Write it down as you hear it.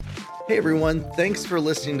Hey everyone, thanks for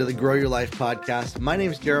listening to the Grow Your Life podcast. My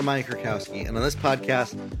name is Jeremiah Krakowski, and on this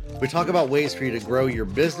podcast, we talk about ways for you to grow your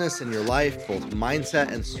business and your life, both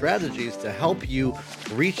mindset and strategies to help you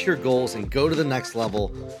reach your goals and go to the next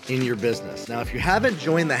level in your business. Now, if you haven't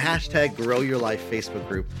joined the hashtag Grow Your Life Facebook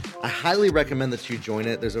group, I highly recommend that you join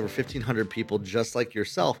it. There's over 1,500 people just like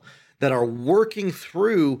yourself that are working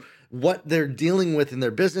through what they're dealing with in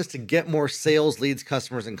their business to get more sales, leads,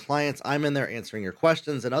 customers, and clients. I'm in there answering your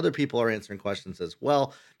questions, and other people are answering questions as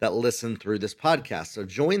well that listen through this podcast. So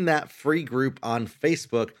join that free group on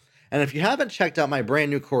Facebook. And if you haven't checked out my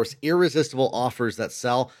brand new course, Irresistible Offers That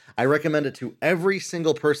Sell, I recommend it to every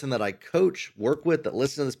single person that I coach, work with, that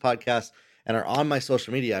listen to this podcast, and are on my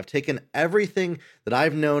social media. I've taken everything that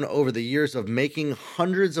I've known over the years of making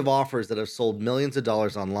hundreds of offers that have sold millions of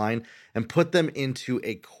dollars online and put them into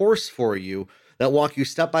a course for you that walk you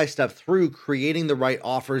step by step through creating the right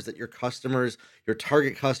offers that your customers, your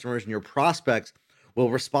target customers, and your prospects will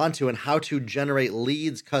respond to, and how to generate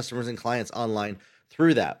leads, customers, and clients online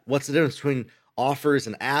through that. What's the difference between offers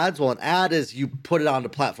and ads? Well, an ad is you put it onto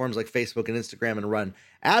platforms like Facebook and Instagram and run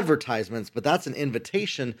advertisements, but that's an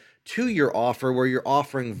invitation to your offer where you're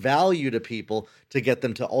offering value to people to get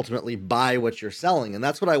them to ultimately buy what you're selling. And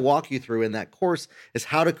that's what I walk you through in that course, is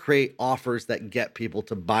how to create offers that get people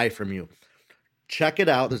to buy from you. Check it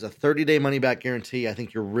out. There's a 30-day money-back guarantee. I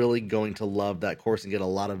think you're really going to love that course and get a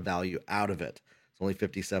lot of value out of it. It's only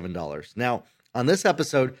 $57. Now, on this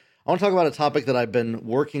episode, I want to talk about a topic that I've been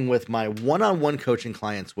working with my one-on-one coaching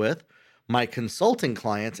clients with, my consulting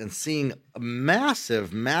clients, and seeing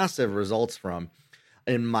massive results from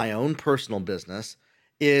in my own personal business,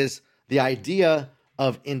 is the idea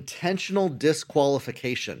of intentional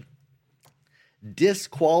disqualification.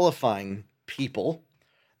 Disqualifying people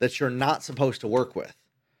that you're not supposed to work with.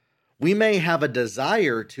 We may have a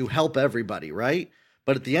desire to help everybody, right?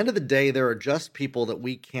 But at the end of the day, there are just people that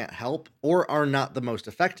we can't help or are not the most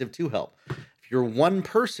effective to help. If you're one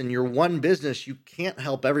person, you're one business, you can't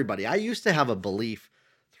help everybody. I used to have a belief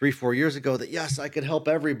 3-4 years ago that yes, I could help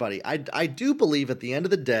everybody. I do believe at the end of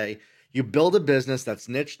the day, you build a business that's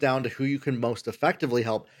niched down to who you can most effectively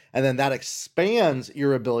help, and then that expands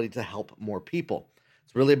your ability to help more people.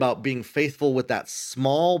 It's really about being faithful with that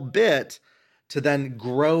small bit to then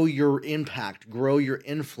grow your impact, grow your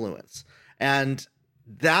influence. And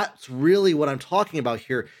that's really what I'm talking about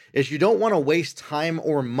here, is you don't want to waste time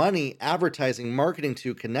or money advertising, marketing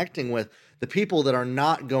to, connecting with the people that are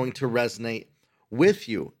not going to resonate with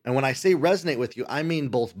you. And when I say resonate with you, I mean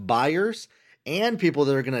both buyers and people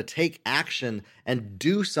that are going to take action and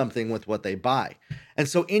do something with what they buy. And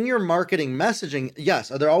so in your marketing messaging,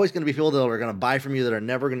 yes, are there always going to be people that are going to buy from you that are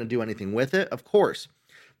never going to do anything with it? Of course.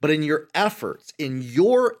 But in your efforts,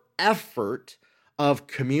 of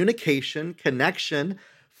communication, connection,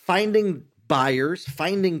 finding buyers,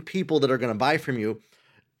 finding people that are going to buy from you,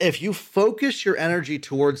 if you focus your energy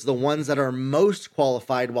towards the ones that are most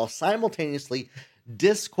qualified while simultaneously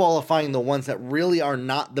disqualifying the ones that really are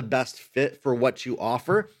not the best fit for what you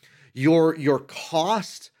offer, your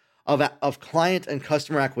cost of client and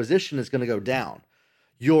customer acquisition is going to go down.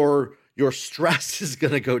 Your stress is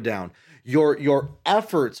going to go down. Your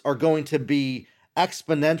efforts are going to be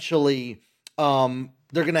exponentially,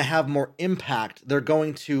 they're going to have more impact. They're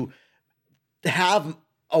going to have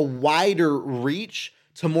a wider reach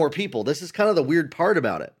to more people. This is kind of the weird part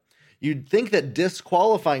about it. You'd think that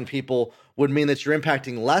disqualifying people would mean that you're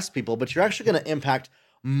impacting less people, but you're actually going to impact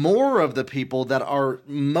more of the people that are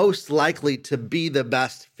most likely to be the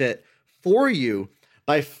best fit for you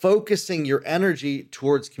by focusing your energy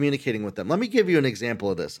towards communicating with them. Let me give you an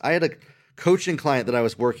example of this. I had a coaching client that I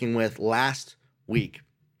was working with last week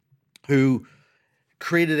who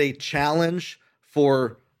created a challenge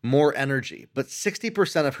for more energy, but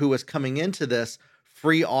 60% of who was coming into this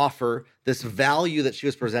free offer, this value that she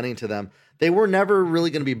was presenting to them, they were never really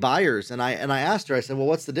going to be buyers. And I asked her, I said, well,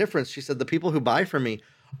 what's the difference? She said, the people who buy from me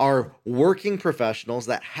are working professionals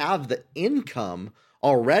that have the income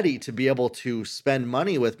already to be able to spend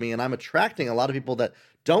money with me. And I'm attracting a lot of people that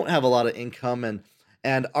don't have a lot of income and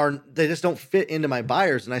they just don't fit into my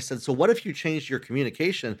buyers. And I said, so what if you changed your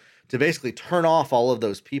communication to basically turn off all of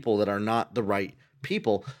those people that are not the right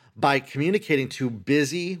people by communicating to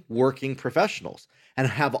busy working professionals, and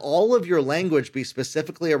have all of your language be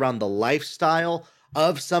specifically around the lifestyle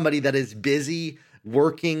of somebody that is busy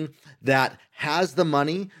working, that has the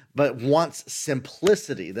money, but wants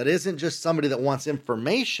simplicity, that isn't just somebody that wants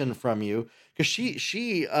information from you. Because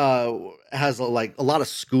she has a lot of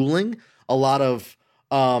schooling, a lot of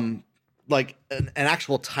an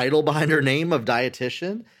actual title behind her name of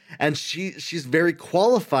dietitian. And she's very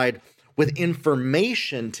qualified with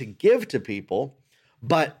information to give to people,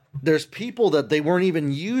 but there's people that they weren't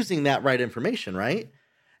even using that right information, right?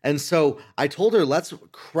 And so I told her, let's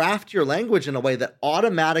craft your language in a way that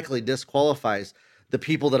automatically disqualifies the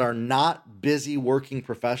people that are not busy working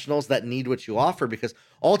professionals that need what you offer, because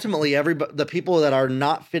ultimately the people that are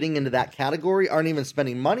not fitting into that category aren't even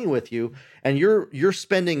spending money with you, and you're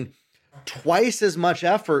spending twice as much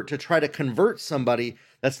effort to try to convert somebody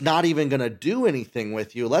that's not even going to do anything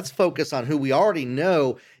with you. Let's focus on who we already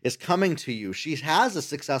know is coming to you. She has a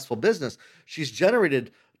successful business. She's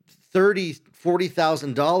generated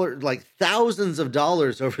 $30,000-$40,000, like thousands of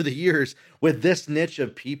dollars over the years with this niche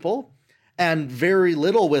of people, and very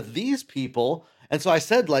little with these people. And so I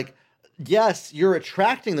said, like, yes, you're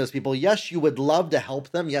attracting those people. Yes, you would love to help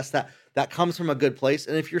them. Yes, that comes from a good place.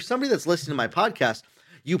 And if you're somebody that's listening to my podcast,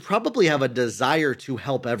 you probably have a desire to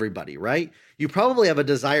help everybody, right? You probably have a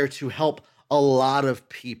desire to help a lot of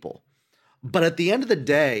people. But at the end of the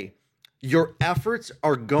day, your efforts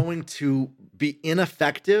are going to be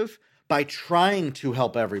ineffective by trying to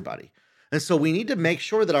help everybody. And so we need to make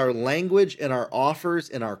sure that our language and our offers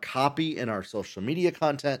and our copy and our social media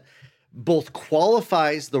content both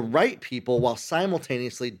qualifies the right people while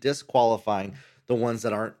simultaneously disqualifying the ones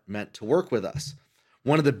that aren't meant to work with us.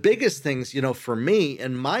 One of the biggest things, for me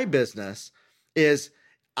in my business is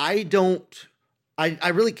I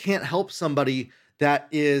really can't help somebody that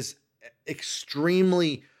is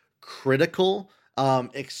extremely critical of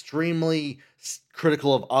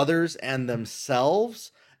others and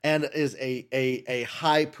themselves, and is a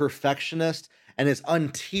high perfectionist and is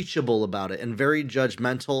unteachable about it and very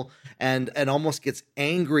judgmental and almost gets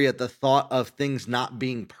angry at the thought of things not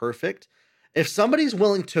being perfect. If somebody's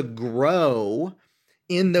willing to grow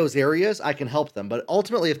in those areas, I can help them. But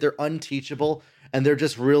ultimately, if they're unteachable and they're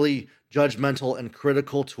just really judgmental and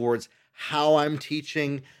critical towards how I'm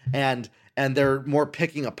teaching and they're more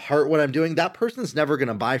picking apart what I'm doing, that person's never going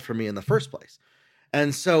to buy from me in the first place.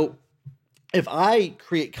 And so if I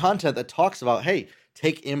create content that talks about, hey,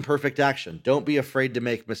 take imperfect action, don't be afraid to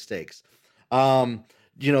make mistakes, don't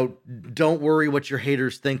worry what your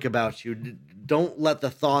haters think about you, don't let the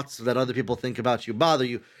thoughts that other people think about you bother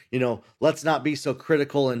you, let's not be so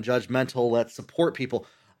critical and judgmental, let's support people.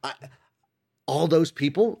 All those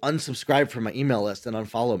people unsubscribe from my email list and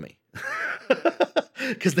unfollow me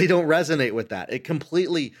because they don't resonate with that. It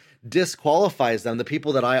completely disqualifies them, the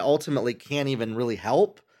people that I ultimately can't even really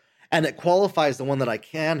help. And it qualifies the one that I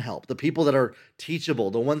can help, the people that are teachable,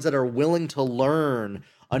 the ones that are willing to learn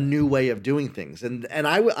a new way of doing things. And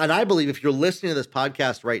I believe if you're listening to this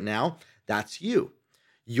podcast right now, that's you.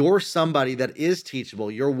 You're somebody that is teachable.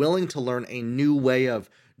 You're willing to learn a new way of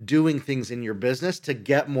doing things in your business to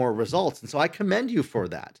get more results. And so I commend you for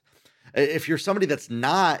that. If you're somebody that's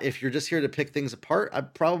not, if you're just here to pick things apart, I'm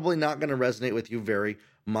probably not going to resonate with you very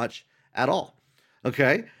much at all.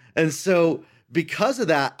 Okay. And so because of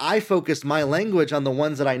that, I focused my language on the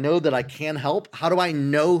ones that I know that I can help. How do I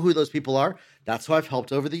know who those people are? That's who I've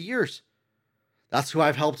helped over the years. That's who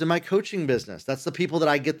I've helped in my coaching business. That's the people that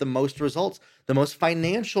I get the most results, the most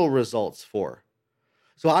financial results for.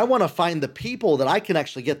 So I want to find the people that I can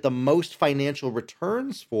actually get the most financial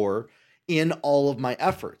returns for in all of my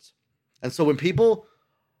efforts. And so when people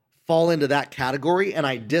fall into that category and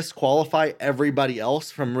I disqualify everybody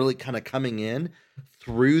else from really kind of coming in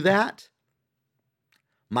through that,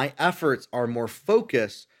 my efforts are more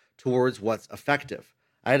focused towards what's effective.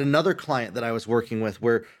 I had another client that I was working with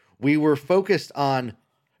where we were focused on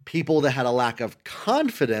people that had a lack of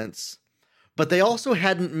confidence, but they also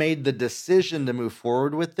hadn't made the decision to move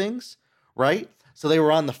forward with things, right? So they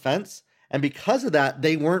were on the fence. And because of that,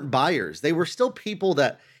 they weren't buyers. They were still people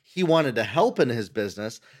that he wanted to help in his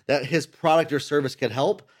business, that his product or service could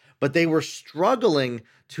help, but they were struggling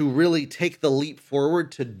to really take the leap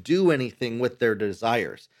forward to do anything with their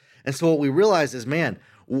desires. And so what we realized is, man,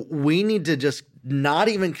 we need to just not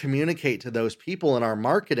even communicate to those people in our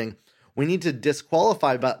marketing. We need to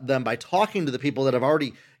disqualify them by talking to the people that have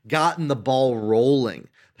already gotten the ball rolling,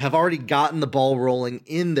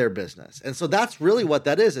 in their business. And so that's really what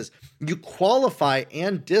that is you qualify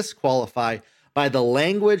and disqualify by the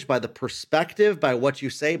language, by the perspective, by what you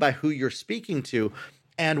say, by who you're speaking to.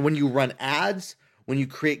 And when you run ads, when you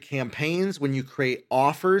create campaigns, when you create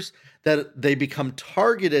offers, that they become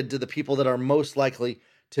targeted to the people that are most likely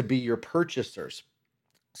to be your purchasers.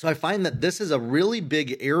 So I find that this is a really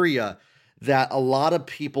big area that a lot of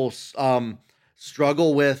people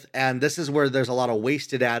struggle with. And this is where there's a lot of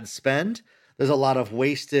wasted ad spend. There's a lot of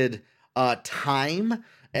wasted time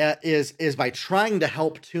is by trying to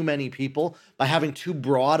help too many people, by having too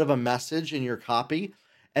broad of a message in your copy.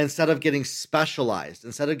 instead of getting specialized,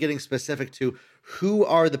 instead of getting specific to who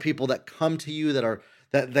are the people that come to you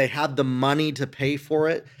that they have the money to pay for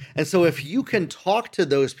it. And so if you can talk to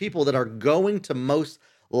those people that are going to most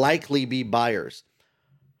likely be buyers,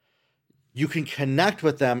 you can connect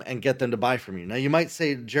with them and get them to buy from you. Now you might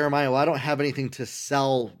say, Jeremiah, well, I don't have anything to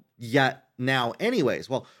sell yet now anyways.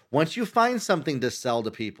 Well, once you find something to sell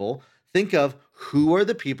to people, think of who are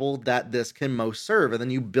the people that this can most serve, and then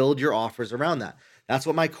you build your offers around that. That's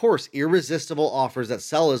what my course, Irresistible Offers That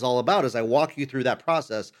Sell, is all about, as I walk you through that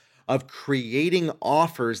process of creating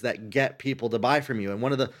offers that get people to buy from you. And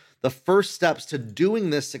one of the first steps to doing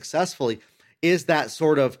this successfully is that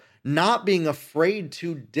sort of not being afraid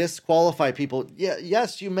to disqualify people. Yeah,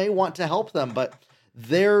 yes, you may want to help them, but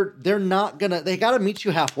they're not gonna, they got to meet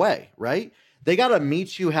you halfway, right? They got to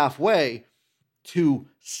meet you halfway to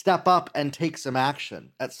step up and take some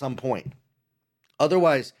action at some point.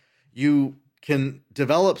 Otherwise, you can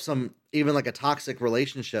develop some, even like a toxic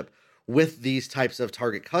relationship with these types of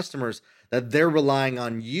target customers, that they're relying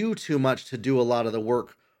on you too much to do a lot of the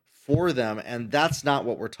work for them. And that's not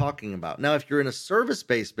what we're talking about. Now, if you're in a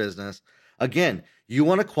service-based business, again, you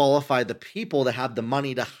want to qualify the people that have the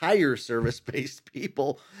money to hire service-based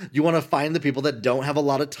people. You want to find the people that don't have a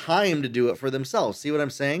lot of time to do it for themselves. See what I'm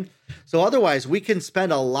saying? So otherwise, we can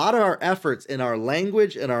spend a lot of our efforts in our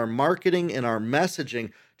language, in our marketing, in our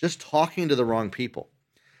messaging, just talking to the wrong people.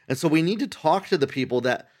 And so we need to talk to the people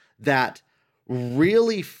that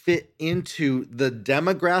really fit into the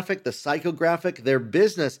demographic, the psychographic, their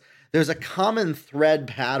business. There's a common thread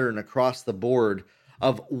pattern across the board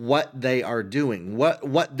of what they are doing,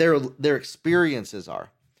 what their experiences are.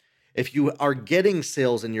 If you are getting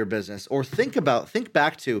sales in your business, or think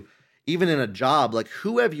back to even in a job, like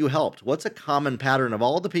who have you helped? What's a common pattern of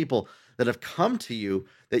all the people that have come to you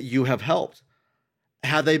that you have helped?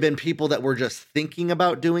 Have they been people that were just thinking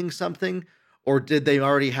about doing something, or did they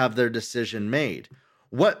already have their decision made?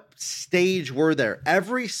 What stage were there?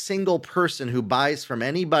 Every single person who buys from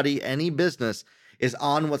anybody, any business, is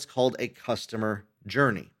on what's called a customer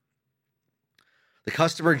journey. The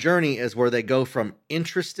customer journey is where they go from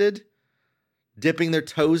interested, dipping their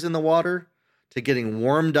toes in the water, to getting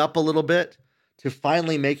warmed up a little bit, to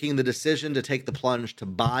finally making the decision to take the plunge to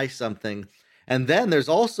buy something. And then there's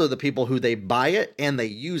also the people who they buy it and they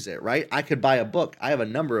use it, right? I could buy a book. I have a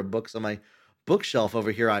number of books on my bookshelf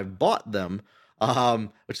over here. I've bought them,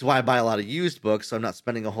 which is why I buy a lot of used books, so I'm not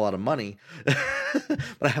spending a whole lot of money, but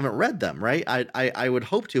I haven't read them, right? I would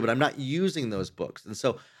hope to, but I'm not using those books. And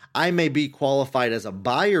so I may be qualified as a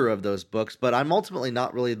buyer of those books, but I'm ultimately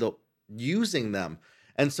not really using them.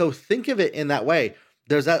 And so think of it in that way.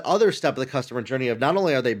 There's that other step of the customer journey of not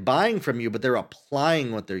only are they buying from you, but they're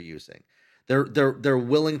applying what they're using. They're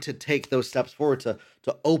willing to take those steps forward to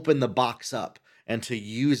open the box up and to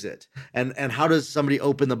use it. And how does somebody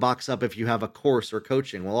open the box up if you have a course or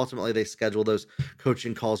coaching? Well, ultimately they schedule those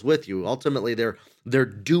coaching calls with you. Ultimately they're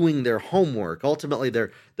doing their homework. Ultimately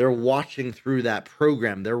they're watching through that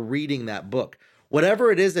program. They're reading that book.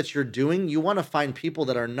 Whatever it is that you're doing, you want to find people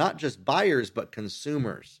that are not just buyers, but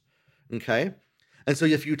consumers. Okay? And so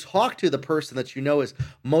if you talk to the person that you know is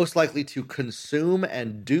most likely to consume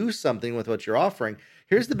and do something with what you're offering,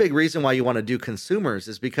 here's the big reason why you want to do consumers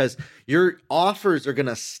is because your offers are going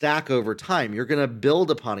to stack over time. You're going to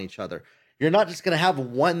build upon each other. You're not just going to have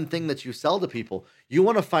one thing that you sell to people. You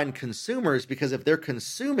want to find consumers because if they're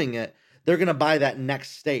consuming it, they're going to buy that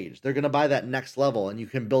next stage. They're going to buy that next level. And you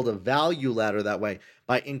can build a value ladder that way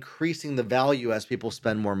by increasing the value as people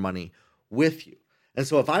spend more money with you. And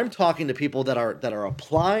so if I'm talking to people that are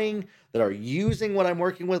applying, that are using what I'm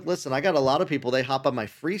working with, listen, I got a lot of people, they hop on my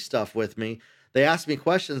free stuff with me. They ask me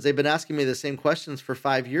questions. They've been asking me the same questions for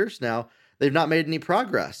 5 years now. They've not made any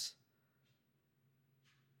progress.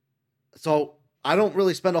 So I don't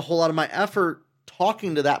really spend a whole lot of my effort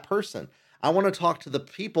talking to that person. I want to talk to the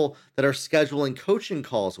people that are scheduling coaching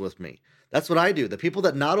calls with me. That's what I do. The people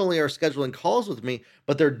that not only are scheduling calls with me,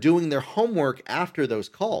 but they're doing their homework after those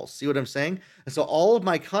calls. See what I'm saying? And so all of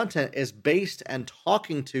my content is based and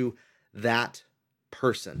talking to that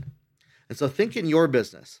person. And so think in your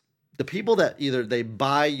business, the people that either they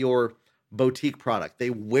buy your boutique product, they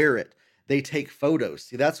wear it, they take photos.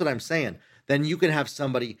 See, that's what I'm saying. Then you can have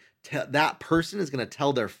somebody, that person is going to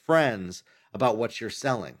tell their friends about what you're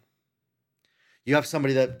selling. You have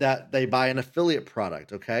somebody that they buy an affiliate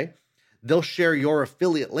product, okay? They'll share your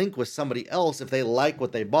affiliate link with somebody else if they like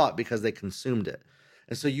what they bought because they consumed it.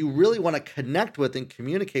 And so you really want to connect with and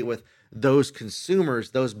communicate with those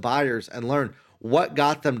consumers, those buyers, and learn what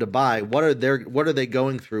got them to buy. What are they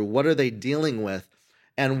going through? What are they dealing with?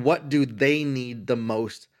 And what do they need the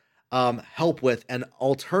most help with and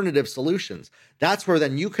alternative solutions. That's where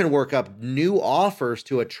then you can work up new offers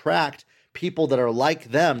to attract people that are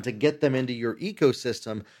like them, to get them into your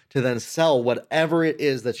ecosystem to then sell whatever it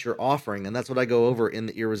is that you're offering. And that's what I go over in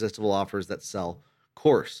the Irresistible Offers That Sell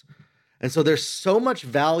course. And so there's so much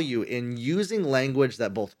value in using language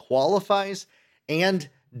that both qualifies and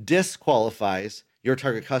disqualifies your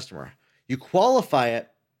target customer. You qualify it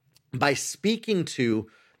by speaking to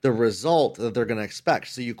the result that they're going to expect.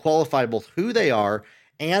 So you qualify both who they are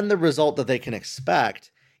and the result that they can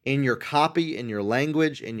expect in your copy, in your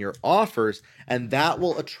language, in your offers, and that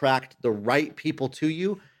will attract the right people to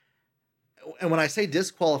you. And when I say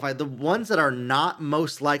disqualified, the ones that are not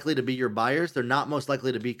most likely to be your buyers, they're not most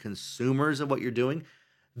likely to be consumers of what you're doing,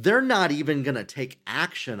 they're not even going to take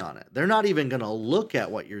action on it. They're not even going to look at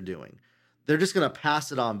what you're doing. They're just going to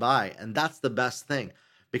pass it on by. And that's the best thing,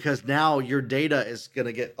 because now your data is going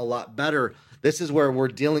to get a lot better. This is where we're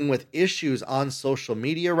dealing with issues on social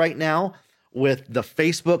media right now with the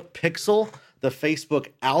Facebook pixel, the Facebook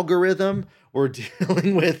algorithm. We're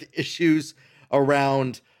dealing with issues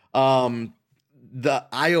around the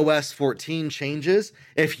iOS 14 changes.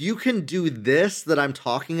 If you can do this that I'm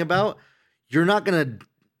talking about, you're not going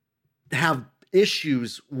to have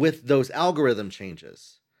issues with those algorithm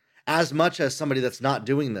changes as much as somebody that's not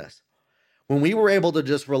doing this. When we were able to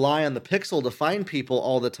just rely on the pixel to find people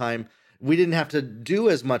all the time, we didn't have to do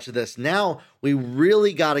as much of this. Now we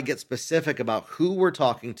really got to get specific about who we're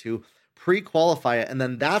talking to, pre-qualify it, and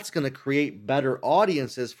then that's going to create better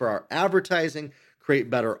audiences for our advertising,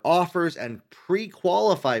 create better offers, and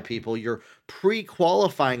pre-qualify people. You're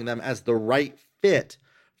pre-qualifying them as the right fit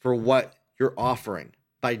for what you're offering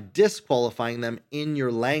by disqualifying them in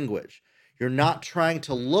your language. You're not trying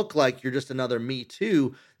to look like you're just another Me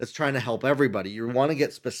Too that's trying to help everybody. You want to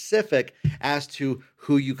get specific as to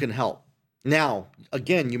who you can help. Now,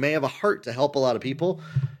 again, you may have a heart to help a lot of people.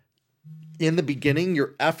 In the beginning,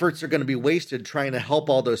 your efforts are going to be wasted trying to help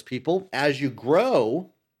all those people. As you grow,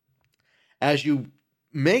 as you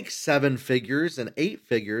make 7 figures and 8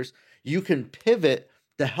 figures, you can pivot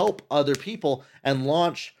to help other people and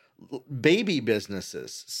launch baby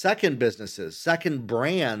businesses, second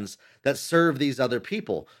brands that serve these other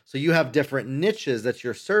people. So you have different niches that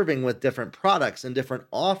you're serving with different products and different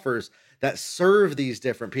offers that serve these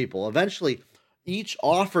different people. Eventually, each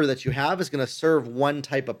offer that you have is going to serve one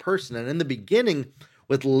type of person. And in the beginning,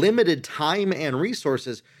 with limited time and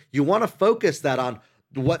resources, you want to focus that on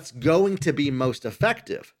what's going to be most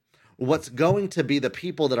effective, what's going to be the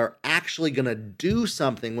people that are actually going to do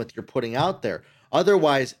something with your putting out there.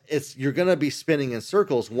 Otherwise, you're going to be spinning in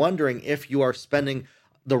circles, wondering if you are spending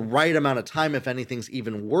the right amount of time, if anything's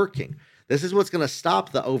even working. This is what's going to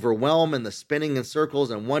stop the overwhelm and the spinning in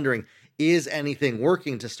circles and wondering, is anything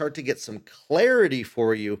working, to start to get some clarity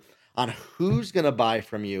for you on who's going to buy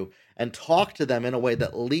from you and talk to them in a way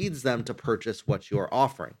that leads them to purchase what you are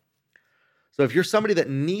offering. So if you're somebody that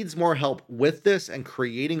needs more help with this and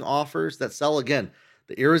creating offers that sell, again,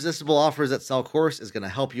 the Irresistible Offers That Sell course is going to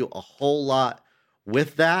help you a whole lot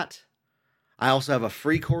with that. I also have a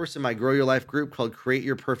free course in my Grow Your Life group called Create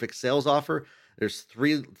Your Perfect Sales Offer. There's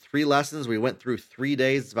three lessons. We went through 3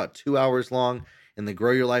 days. It's about 2 hours long in the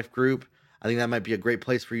Grow Your Life group. I think that might be a great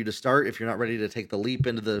place for you to start if you're not ready to take the leap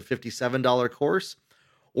into the $57 course.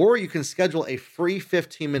 Or you can schedule a free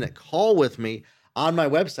 15-minute call with me on my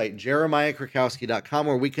website, jeremiahkrakowski.com,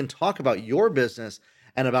 where we can talk about your business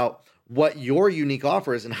and about what your unique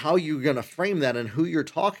offer is and how you're going to frame that and who you're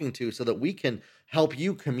talking to, so that we can help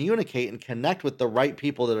you communicate and connect with the right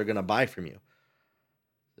people that are going to buy from you.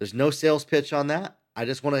 There's no sales pitch on that. I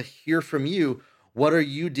just want to hear from you. What are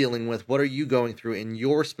you dealing with? What are you going through in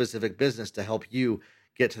your specific business to help you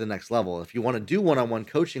get to the next level? If you want to do one-on-one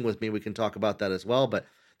coaching with me, we can talk about that as well, but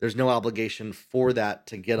there's no obligation for that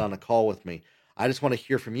to get on a call with me. I just want to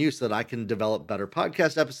hear from you so that I can develop better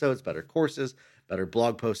podcast episodes, better courses, better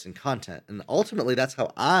blog posts and content. And ultimately, that's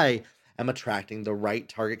how I am attracting the right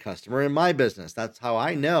target customer in my business. That's how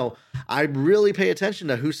I know I really pay attention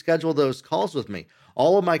to who scheduled those calls with me.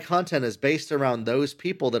 All of my content is based around those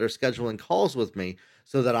people that are scheduling calls with me,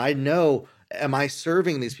 so that I know, am I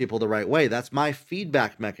serving these people the right way? That's my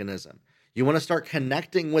feedback mechanism. You want to start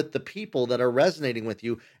connecting with the people that are resonating with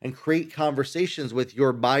you and create conversations with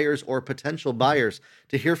your buyers or potential buyers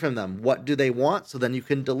to hear from them. What do they want? So then you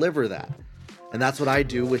can deliver that. And that's what I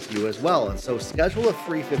do with you as well. And so schedule a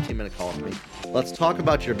free 15-minute call with me. Let's talk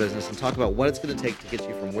about your business and talk about what it's going to take to get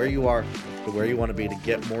you from where you are to where you want to be, to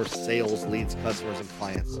get more sales, leads, customers, and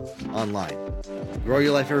clients online. Grow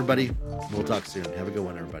your life, everybody. We'll talk soon. Have a good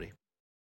one, everybody.